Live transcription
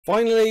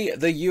Finally,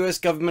 the US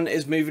government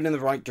is moving in the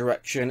right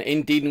direction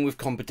in dealing with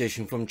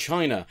competition from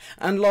China,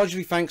 and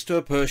largely thanks to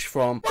a push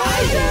from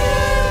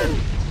Biden!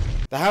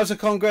 The House of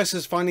Congress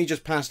has finally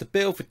just passed a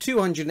bill for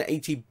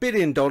 $280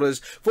 billion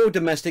for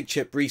domestic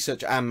chip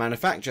research and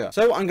manufacture.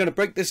 So I'm going to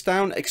break this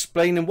down,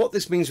 explaining what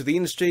this means for the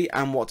industry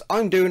and what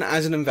I'm doing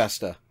as an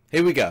investor.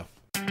 Here we go.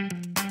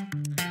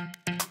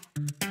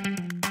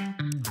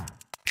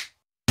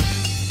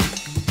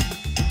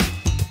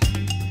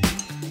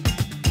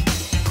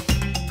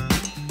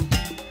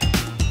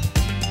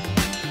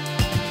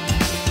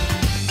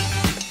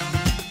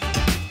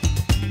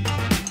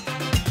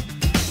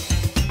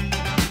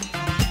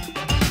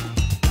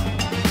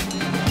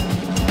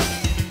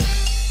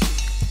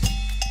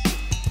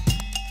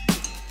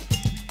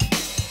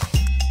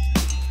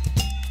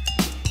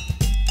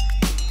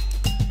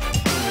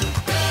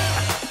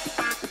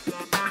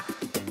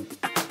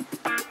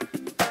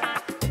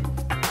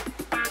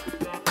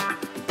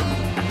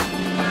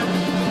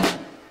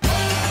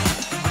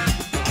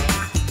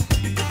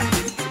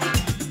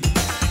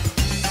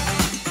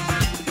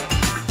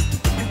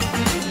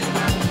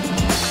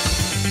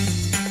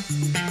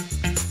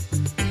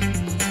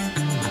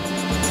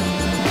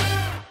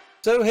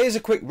 So here's a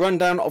quick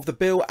rundown of the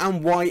bill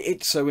and why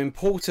it's so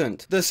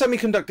important. The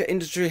semiconductor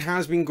industry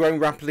has been growing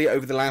rapidly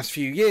over the last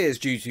few years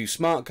due to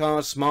smart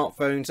cars,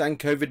 smartphones and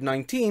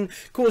COVID-19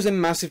 causing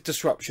massive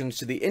disruptions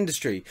to the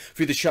industry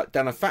through the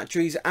shutdown of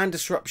factories and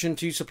disruption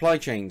to supply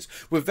chains,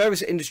 with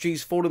various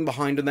industries falling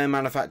behind on their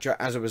manufacture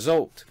as a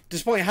result.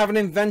 Despite having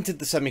invented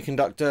the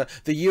semiconductor,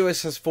 the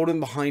US has fallen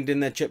behind in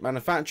their chip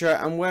manufacture,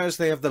 and whereas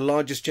they have the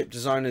largest chip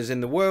designers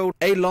in the world,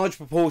 a large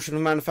proportion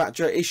of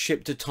manufacture is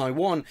shipped to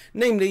Taiwan,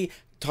 namely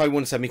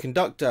Taiwan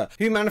Semi-Conductor,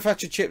 who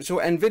manufacture chips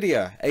for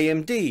Nvidia,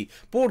 AMD,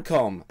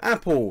 Broadcom,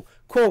 Apple,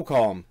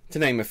 Qualcomm, to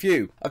name a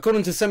few.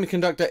 According to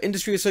Semiconductor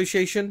Industry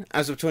Association,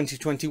 as of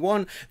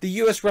 2021, the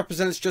US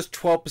represents just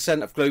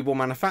 12% of global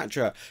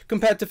manufacture,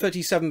 compared to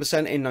 37%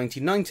 in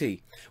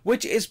 1990,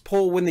 which is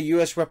poor when the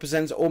US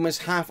represents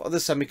almost half of the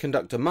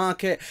semiconductor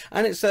market,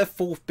 and it's their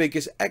fourth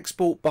biggest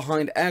export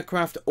behind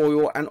aircraft,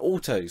 oil and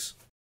autos.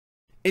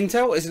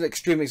 Intel is an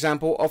extreme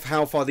example of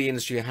how far the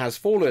industry has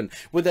fallen,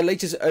 with their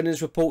latest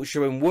earnings report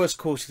showing worse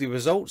quarterly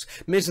results,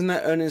 missing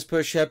their earnings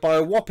per share by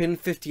a whopping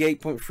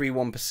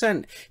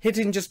 58.31%,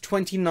 hitting just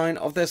 29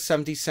 of their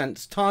 70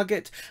 cents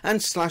target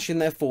and slashing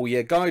their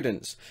full-year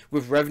guidance,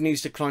 with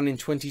revenues declining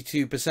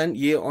 22%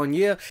 year on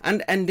year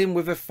and ending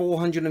with a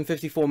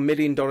 $454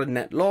 million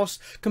net loss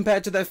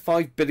compared to their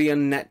 $5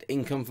 billion net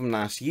income from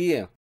last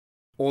year.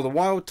 All the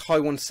while,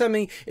 Taiwan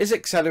Semi is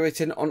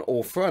accelerating on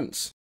all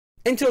fronts.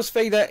 Intel's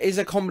failure is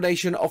a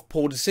combination of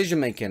poor decision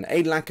making,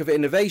 a lack of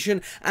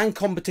innovation and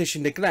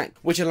competition neglect,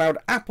 which allowed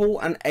Apple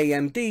and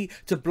AMD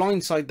to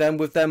blindside them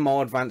with their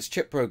more advanced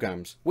chip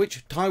programs,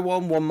 which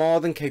Taiwan were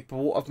more than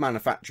capable of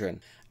manufacturing.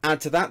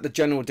 Add to that the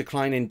general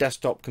decline in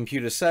desktop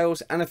computer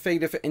sales and a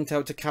failure for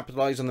Intel to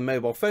capitalize on the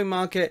mobile phone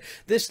market.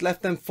 This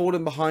left them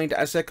falling behind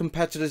as their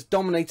competitors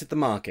dominated the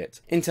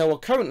market. Intel are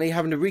currently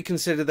having to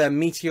reconsider their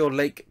Meteor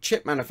Lake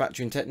chip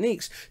manufacturing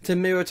techniques to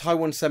mirror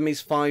Taiwan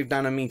Semi's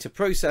 5nm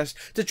process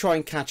to try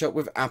and catch up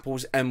with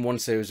Apple's M1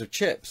 series of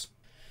chips.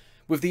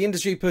 With the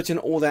industry putting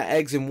all their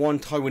eggs in one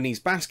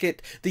Taiwanese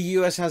basket, the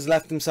US has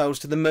left themselves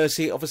to the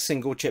mercy of a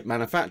single chip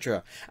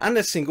manufacturer and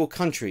a single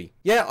country.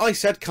 Yeah, I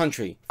said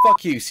country.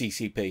 Fuck you,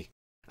 CCP.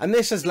 And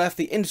this has left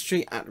the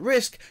industry at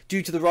risk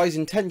due to the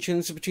rising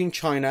tensions between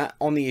China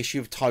on the issue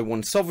of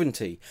Taiwan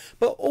sovereignty,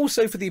 but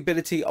also for the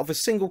ability of a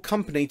single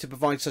company to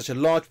provide such a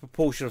large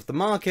proportion of the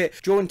market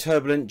during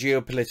turbulent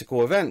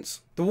geopolitical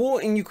events. The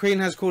war in Ukraine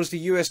has caused the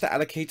US to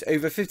allocate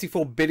over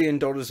 $54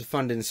 billion of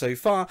funding so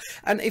far,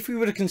 and if we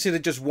were to consider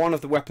just one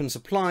of the weapons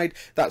supplied,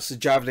 that's the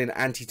Javelin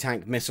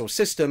anti-tank missile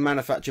system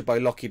manufactured by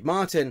Lockheed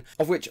Martin,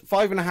 of which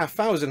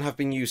 5,500 have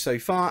been used so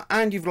far,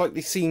 and you've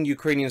likely seen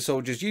Ukrainian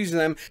soldiers using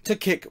them to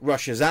kick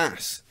Russia's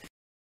ass.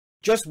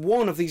 Just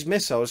one of these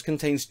missiles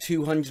contains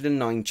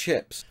 209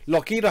 chips.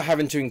 Lockheed are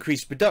having to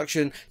increase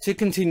production to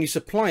continue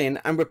supplying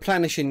and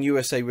replenishing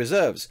USA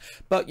reserves,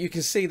 but you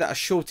can see that a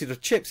shortage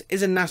of chips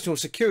is a national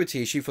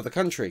security issue for the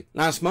country.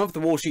 Last month, the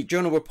Wall Street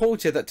Journal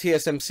reported that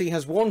TSMC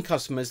has warned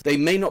customers they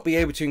may not be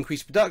able to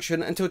increase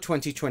production until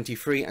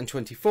 2023 and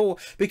 24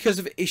 because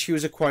of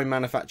issues acquiring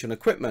manufacturing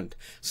equipment,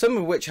 some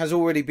of which has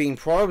already been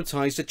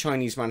prioritized to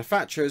Chinese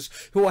manufacturers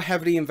who are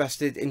heavily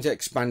invested into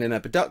expanding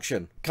their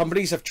production.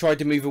 Companies have tried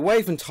to move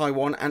away from Taiwan,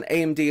 and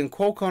AMD and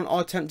Qualcomm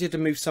are attempted to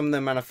move some of their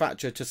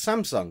manufacture to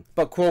Samsung,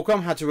 but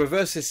Qualcomm had to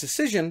reverse this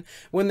decision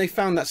when they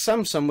found that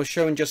Samsung was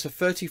showing just a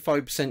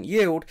 35%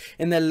 yield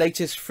in their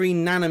latest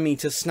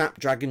 3nm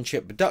Snapdragon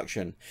chip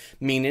production,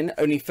 meaning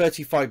only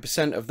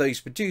 35% of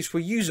those produced were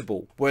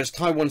usable, whereas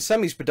Taiwan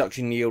Semi's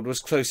production yield was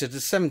closer to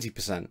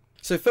 70%.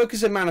 So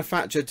focusing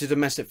manufacture to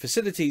domestic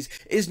facilities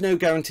is no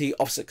guarantee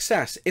of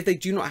success if they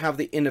do not have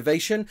the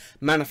innovation,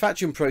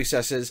 manufacturing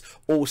processes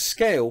or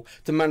scale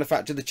to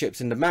manufacture the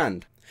chips in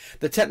demand.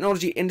 The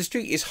technology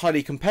industry is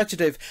highly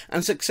competitive,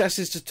 and success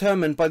is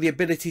determined by the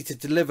ability to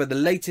deliver the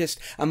latest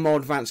and more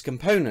advanced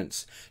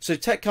components, so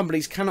tech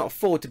companies cannot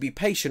afford to be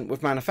patient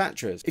with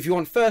manufacturers. If you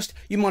want first,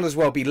 you might as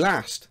well be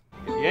last.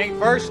 If you ain't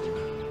first,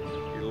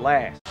 you're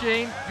last.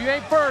 Gene, if you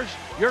ain't first,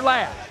 you're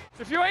last.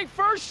 If you ain't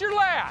first, you're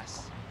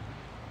last.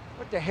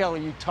 What the hell are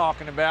you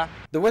talking about?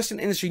 The Western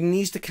industry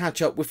needs to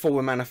catch up with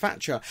forward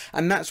manufacture,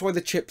 and that's why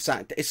the CHIPS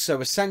Act is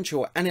so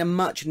essential and a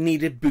much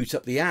needed boot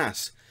up the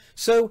ass.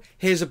 So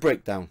here's a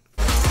breakdown.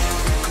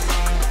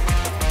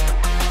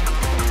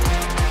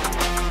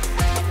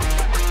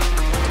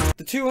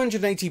 The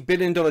 $280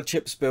 billion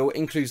CHIPS bill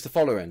includes the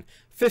following: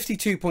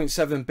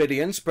 $52.7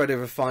 billion spread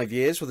over 5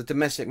 years for the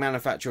domestic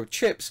manufacture of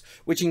chips,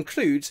 which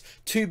includes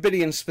 $2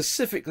 billion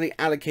specifically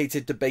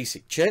allocated to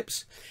basic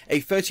chips,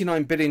 a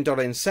 $39 billion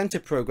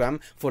incentive program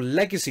for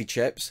legacy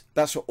chips,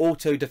 that's for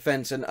auto,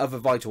 defense and other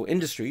vital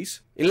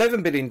industries,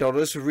 $11 billion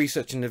for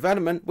research and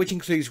development, which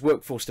includes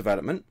workforce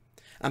development,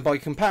 and by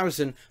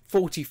comparison,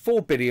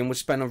 $44 billion was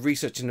spent on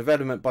research and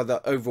development by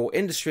the overall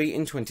industry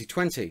in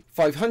 2020,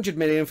 $500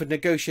 million for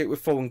negotiate with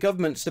foreign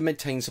governments to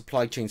maintain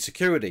supply chain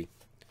security.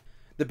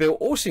 The bill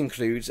also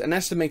includes an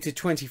estimated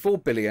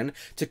 $24 billion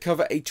to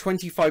cover a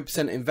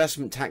 25%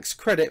 investment tax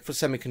credit for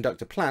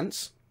semiconductor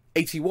plants,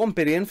 $81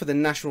 billion for the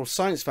National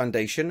Science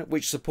Foundation,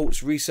 which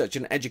supports research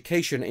and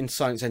education in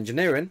science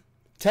engineering,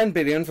 $10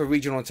 billion for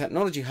regional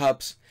technology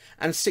hubs,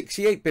 and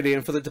 $68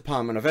 billion for the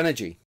Department of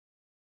Energy.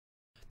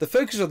 The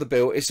focus of the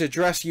bill is to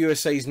address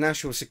USA's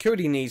national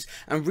security needs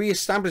and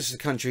re-establish the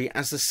country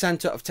as the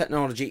centre of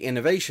technology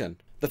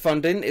innovation. The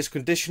funding is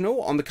conditional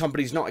on the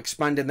companies not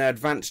expanding their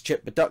advanced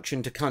chip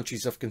production to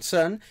countries of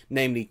concern,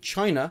 namely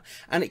China,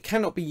 and it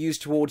cannot be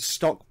used towards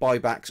stock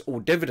buybacks or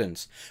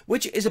dividends,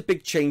 which is a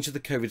big change to the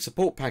COVID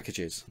support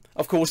packages.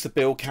 Of course, the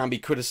bill can be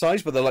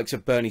criticised by the likes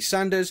of Bernie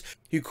Sanders,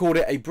 who called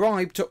it a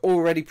bribe to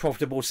already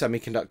profitable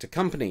semiconductor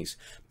companies,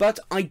 but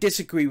I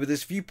disagree with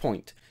this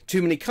viewpoint.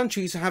 Too many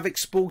countries have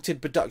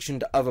exported production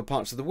to other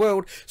parts of the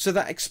world so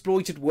that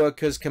exploited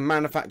workers can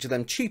manufacture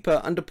them cheaper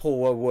under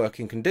poorer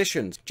working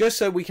conditions, just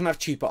so we can have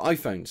cheaper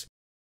iPhones.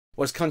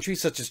 Whereas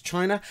countries such as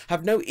China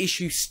have no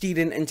issue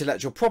stealing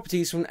intellectual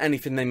properties from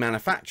anything they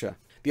manufacture.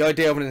 The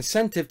idea of an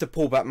incentive to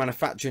pull back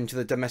manufacturing to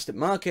the domestic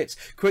markets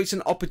creates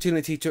an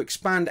opportunity to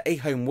expand a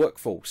home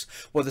workforce,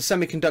 while the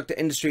semiconductor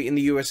industry in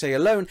the USA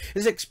alone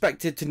is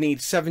expected to need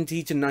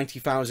 70 to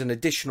 90,000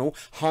 additional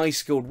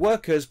high-skilled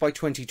workers by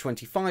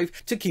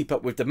 2025 to keep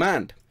up with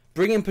demand.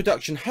 Bringing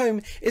production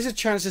home is a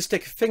chance to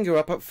stick a finger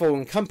up at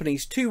foreign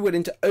companies too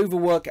willing to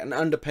overwork and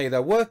underpay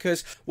their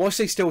workers. Whilst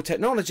they steal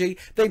technology,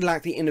 they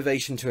lack the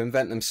innovation to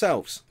invent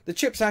themselves. The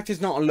CHIPS Act is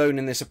not alone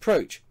in this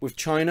approach, with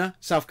China,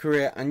 South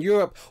Korea and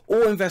Europe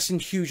all investing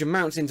huge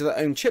amounts into their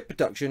own chip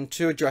production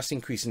to address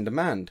increasing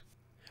demand.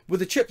 With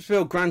the CHIPS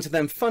bill granting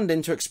them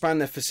funding to expand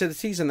their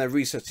facilities and their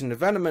research and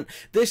development,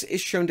 this is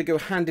shown to go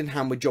hand in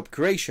hand with job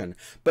creation,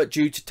 but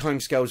due to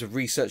timescales of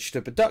research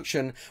to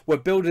production, where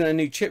building a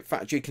new chip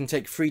factory can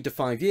take 3 to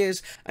 5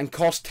 years and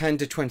cost $10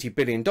 to $20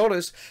 billion,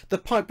 the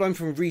pipeline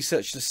from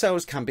research to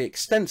sales can be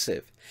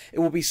extensive. It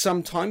will be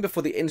some time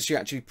before the industry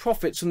actually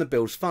profits from the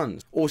bill's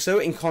funds. Also,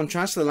 in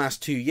contrast to the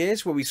last 2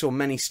 years where we saw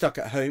many stuck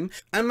at home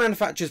and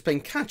manufacturers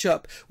playing catch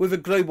up with a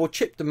global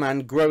chip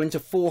demand growing to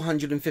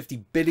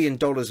 $450 billion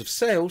of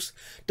sales,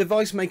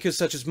 device makers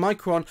such as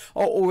Micron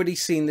are already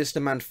seeing this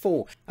demand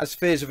fall, as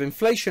fears of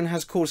inflation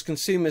has caused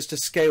consumers to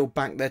scale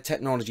back their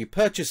technology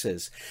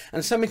purchases,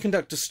 and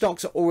semiconductor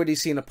stocks are already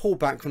seeing a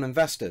pullback from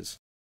investors.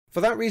 For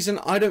that reason,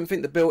 I don't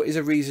think the bill is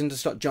a reason to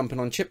start jumping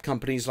on chip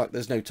companies like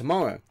there's no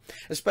tomorrow,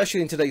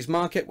 especially in today's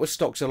market where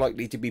stocks are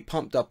likely to be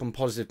pumped up on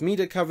positive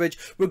media coverage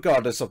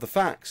regardless of the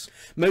facts.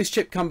 Most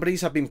chip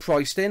companies have been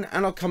priced in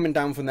and are coming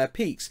down from their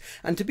peaks,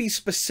 and to be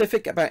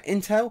specific about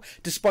Intel,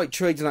 despite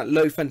trading at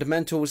low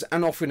fundamentals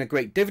and offering a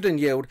great dividend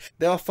yield,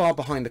 they are far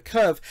behind the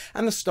curve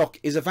and the stock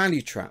is a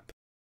value trap.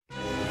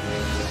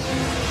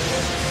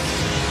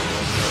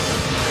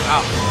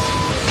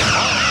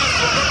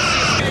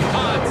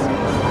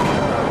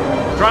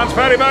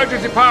 Transfer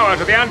emergency power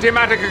to the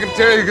antimatter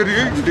container.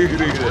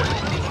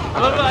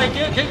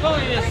 Keep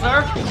going, yes,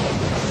 sir.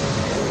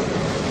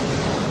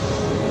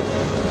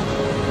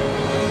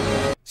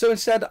 So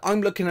instead, I'm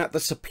looking at the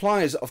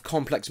suppliers of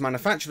complex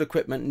manufactured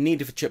equipment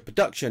needed for chip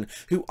production,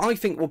 who I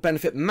think will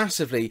benefit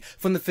massively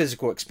from the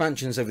physical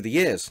expansions over the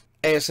years.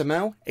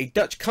 ASML, a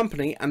Dutch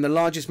company and the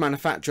largest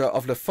manufacturer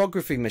of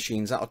lithography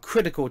machines that are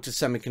critical to the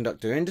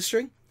semiconductor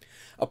industry.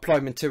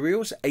 Applied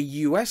Materials, a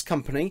US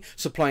company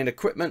supplying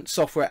equipment,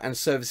 software and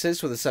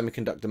services for the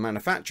semiconductor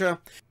manufacturer,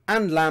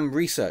 and Lam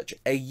Research,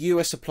 a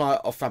US supplier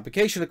of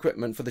fabrication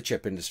equipment for the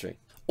chip industry.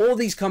 All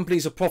these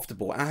companies are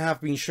profitable and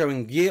have been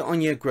showing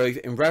year-on-year growth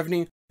in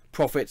revenue,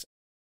 profits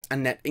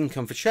and net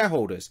income for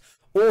shareholders,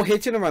 all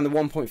hitting around the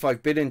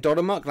 $1.5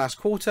 billion mark last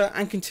quarter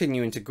and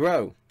continuing to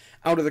grow.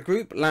 Out of the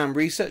group, Lam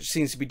Research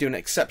seems to be doing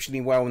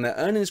exceptionally well in their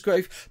earnings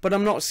growth, but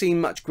I'm not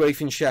seeing much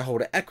growth in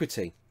shareholder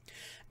equity.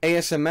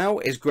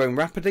 ASML is growing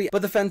rapidly,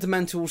 but the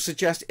fundamentals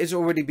suggest it's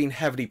already been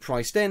heavily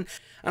priced in,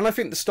 and I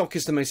think the stock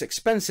is the most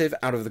expensive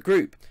out of the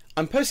group.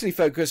 I'm personally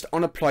focused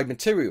on Applied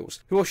Materials,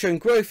 who are showing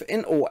growth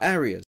in all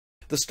areas.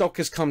 The stock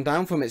has come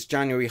down from its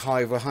January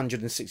high of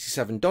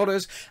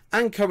 $167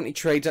 and currently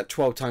trades at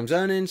 12 times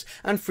earnings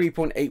and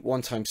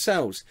 3.81 times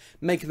sales,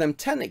 making them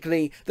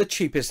technically the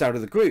cheapest out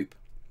of the group.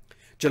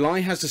 July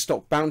has the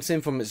stock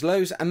bouncing from its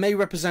lows and may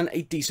represent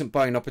a decent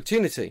buying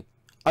opportunity.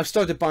 I've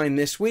started buying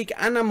this week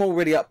and I'm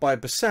already up by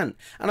 1%,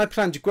 and I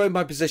plan to grow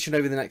my position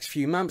over the next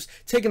few months,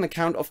 taking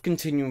account of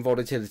continuing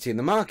volatility in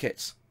the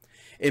markets.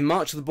 In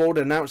March, the board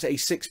announced a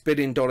 $6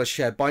 billion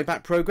share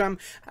buyback program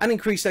and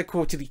increased their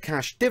quarterly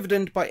cash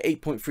dividend by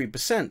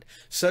 8.3%.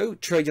 So,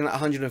 trading at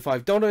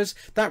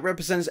 $105, that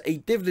represents a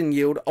dividend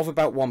yield of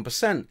about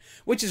 1%,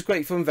 which is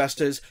great for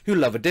investors who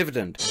love a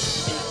dividend.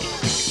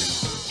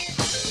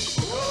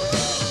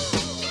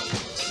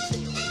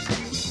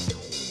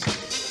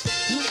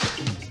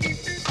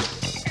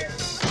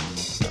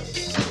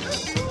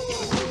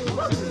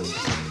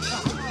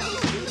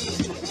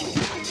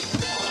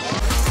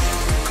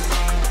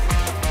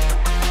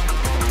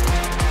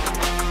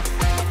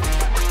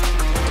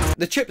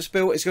 The CHIPS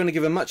bill is going to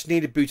give a much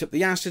needed boot up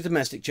the ass to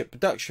domestic chip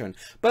production,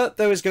 but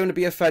there is going to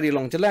be a fairly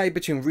long delay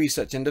between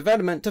research and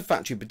development to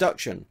factory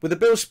production. With the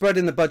bill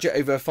spreading the budget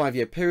over a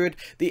 5-year period,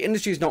 the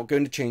industry is not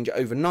going to change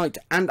overnight,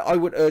 and I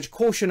would urge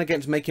caution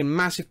against making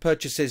massive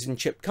purchases in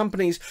chip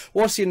companies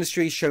whilst the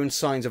industry is showing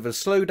signs of a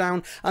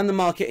slowdown and the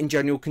market in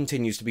general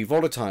continues to be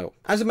volatile.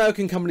 As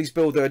American companies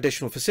build their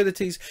additional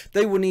facilities,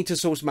 they will need to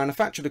source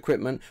manufactured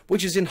equipment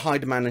which is in high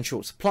demand and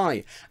short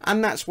supply,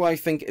 and that's where I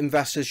think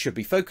investors should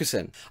be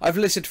focusing. I've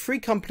listed 3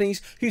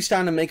 companies who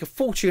stand to make a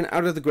fortune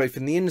out of the growth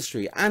in the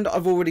industry, and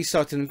I've already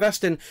started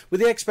investing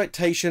with the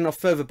expectation of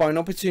further buying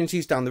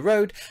opportunities down the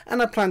road,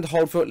 and I plan to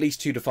hold for at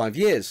least 2 to 5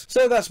 years.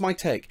 So that's my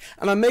take,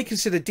 and I may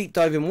consider deep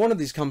diving one of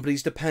these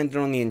companies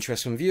depending on the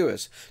interest from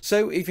viewers.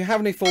 So if you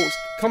have any thoughts,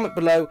 comment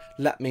below,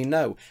 let me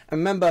know. And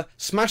remember,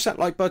 smash that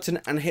like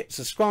button and hit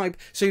subscribe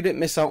so you don't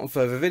miss out on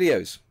further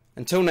videos.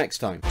 Until next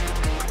time.